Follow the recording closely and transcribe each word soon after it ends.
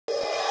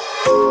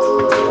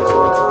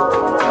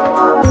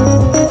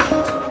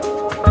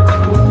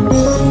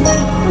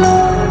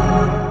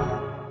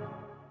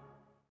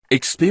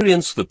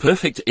Experience the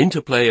perfect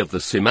interplay of the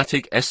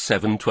SIMATIC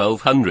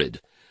S7-1200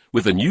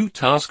 with a new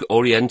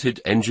task-oriented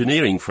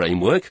engineering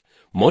framework,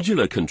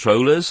 modular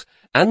controllers,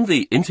 and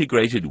the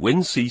integrated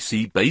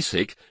WinCC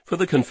Basic for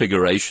the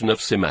configuration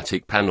of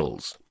SIMATIC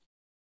panels.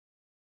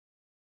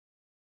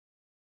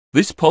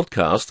 This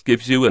podcast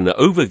gives you an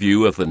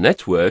overview of the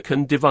network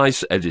and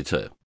device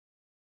editor.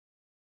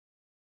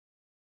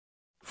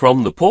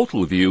 From the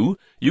portal view,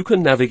 you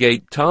can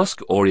navigate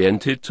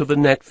task-oriented to the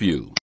net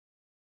view.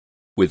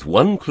 With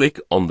one click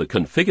on the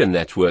Configure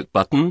Network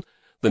button,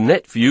 the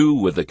net view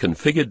with the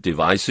configured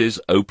devices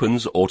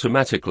opens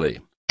automatically.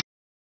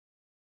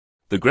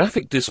 The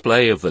graphic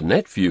display of the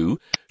net view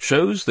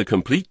shows the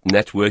complete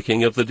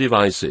networking of the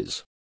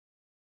devices.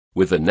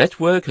 With the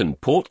network and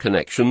port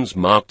connections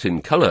marked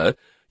in color,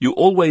 you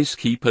always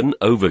keep an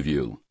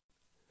overview.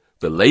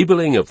 The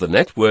labeling of the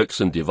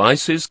networks and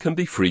devices can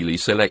be freely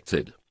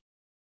selected.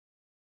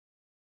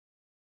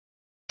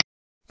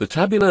 The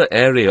tabular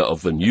area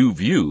of the new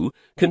view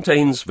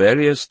contains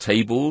various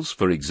tables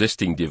for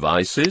existing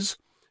devices,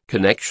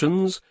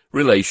 connections,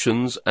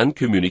 relations, and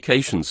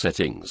communication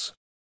settings.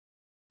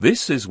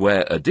 This is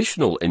where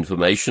additional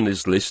information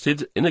is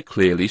listed in a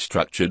clearly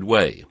structured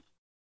way.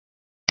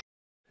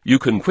 You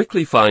can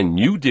quickly find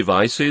new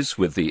devices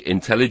with the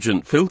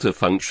intelligent filter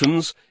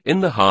functions in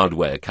the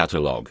hardware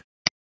catalog.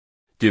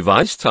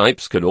 Device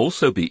types can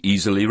also be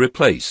easily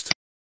replaced.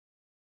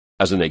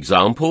 As an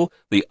example,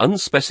 the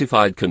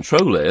unspecified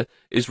controller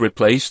is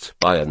replaced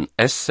by an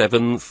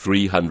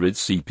S7-300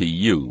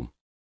 CPU.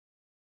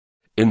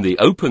 In the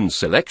Open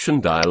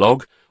Selection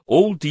dialog,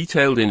 all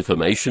detailed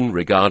information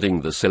regarding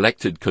the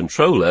selected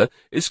controller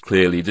is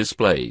clearly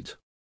displayed.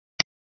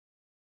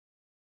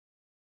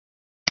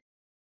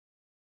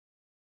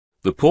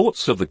 The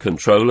ports of the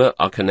controller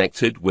are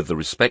connected with the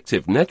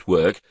respective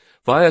network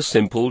via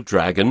simple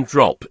drag and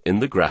drop in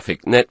the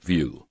graphic net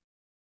view.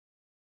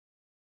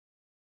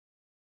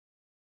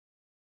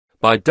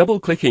 By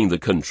double-clicking the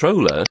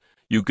controller,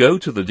 you go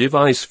to the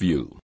device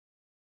view.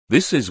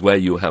 This is where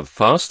you have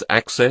fast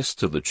access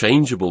to the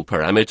changeable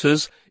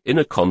parameters in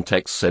a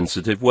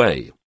context-sensitive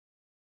way.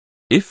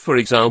 If, for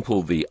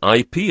example, the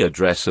IP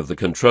address of the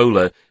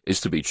controller is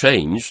to be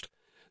changed,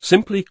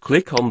 simply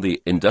click on the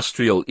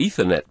Industrial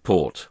Ethernet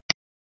port.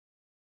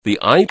 The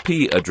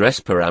IP address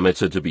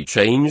parameter to be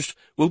changed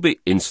will be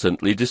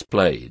instantly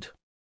displayed.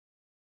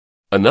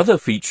 Another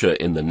feature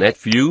in the net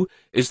view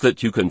is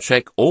that you can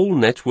check all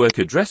network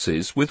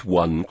addresses with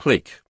one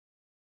click.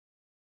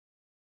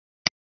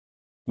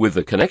 With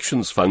the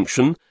Connections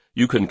function,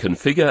 you can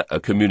configure a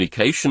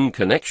communication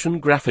connection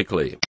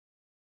graphically.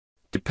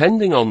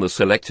 Depending on the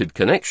selected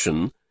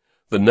connection,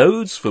 the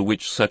nodes for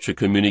which such a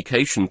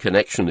communication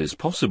connection is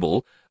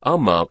possible are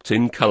marked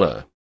in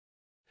color.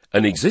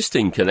 An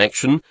existing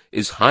connection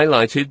is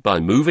highlighted by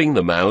moving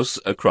the mouse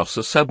across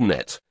a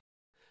subnet,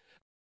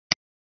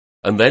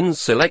 and then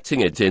selecting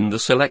it in the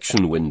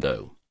selection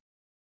window.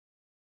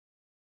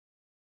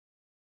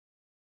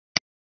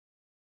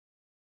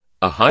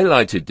 A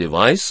highlighted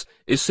device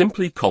is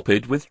simply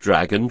copied with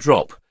drag and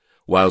drop,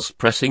 whilst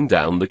pressing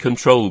down the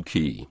Control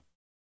key.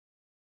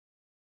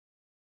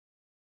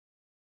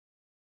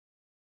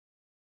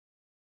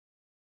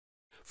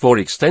 For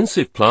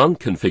extensive plant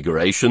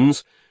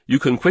configurations, you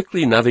can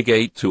quickly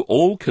navigate to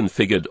all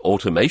configured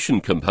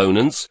automation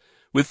components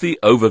with the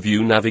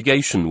Overview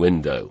navigation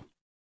window.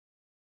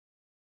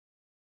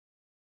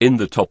 In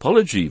the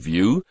Topology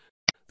view,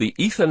 the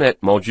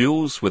Ethernet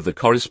modules with the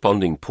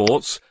corresponding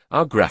ports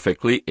are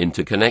graphically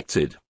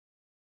interconnected.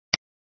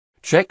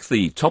 Check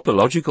the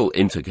topological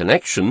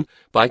interconnection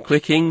by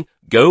clicking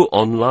Go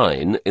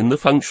Online in the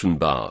function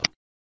bar.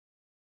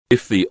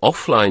 If the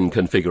offline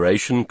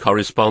configuration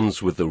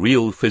corresponds with the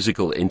real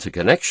physical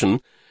interconnection,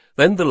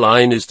 then the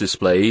line is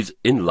displayed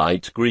in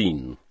light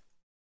green.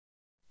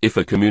 If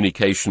a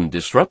communication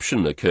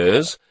disruption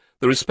occurs,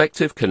 the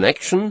respective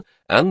connection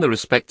and the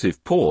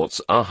respective ports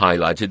are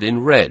highlighted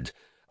in red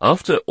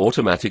after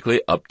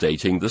automatically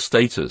updating the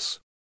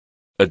status.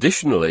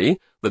 Additionally,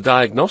 the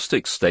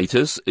diagnostic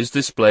status is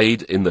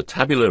displayed in the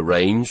tabular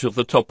range of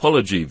the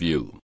Topology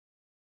view.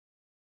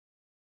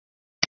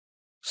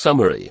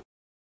 Summary.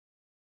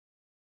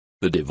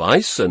 The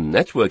device and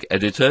network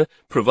editor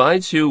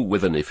provides you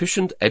with an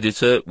efficient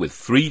editor with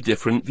 3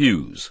 different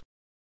views.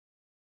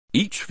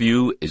 Each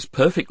view is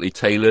perfectly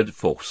tailored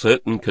for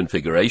certain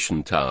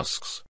configuration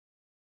tasks.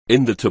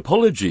 In the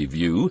Topology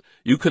view,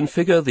 you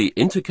configure the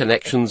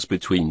interconnections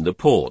between the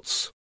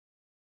ports.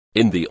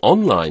 In the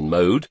online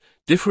mode,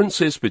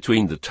 differences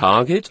between the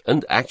target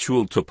and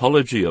actual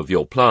topology of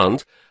your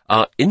plant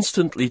are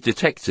instantly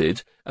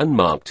detected and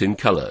marked in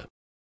color.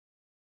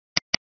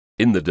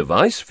 In the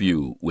device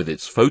view, with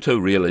its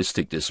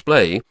photorealistic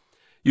display,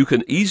 you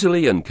can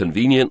easily and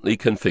conveniently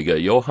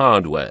configure your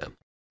hardware.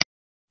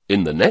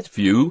 In the net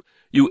view,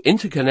 you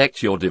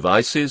interconnect your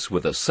devices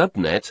with a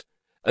subnet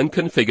and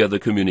configure the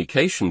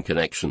communication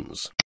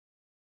connections.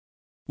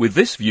 With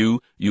this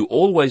view, you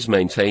always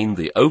maintain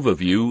the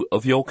overview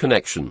of your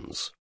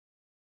connections.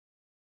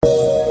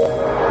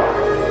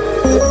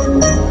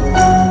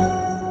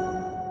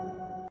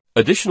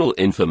 Additional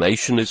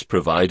information is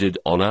provided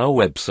on our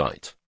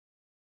website.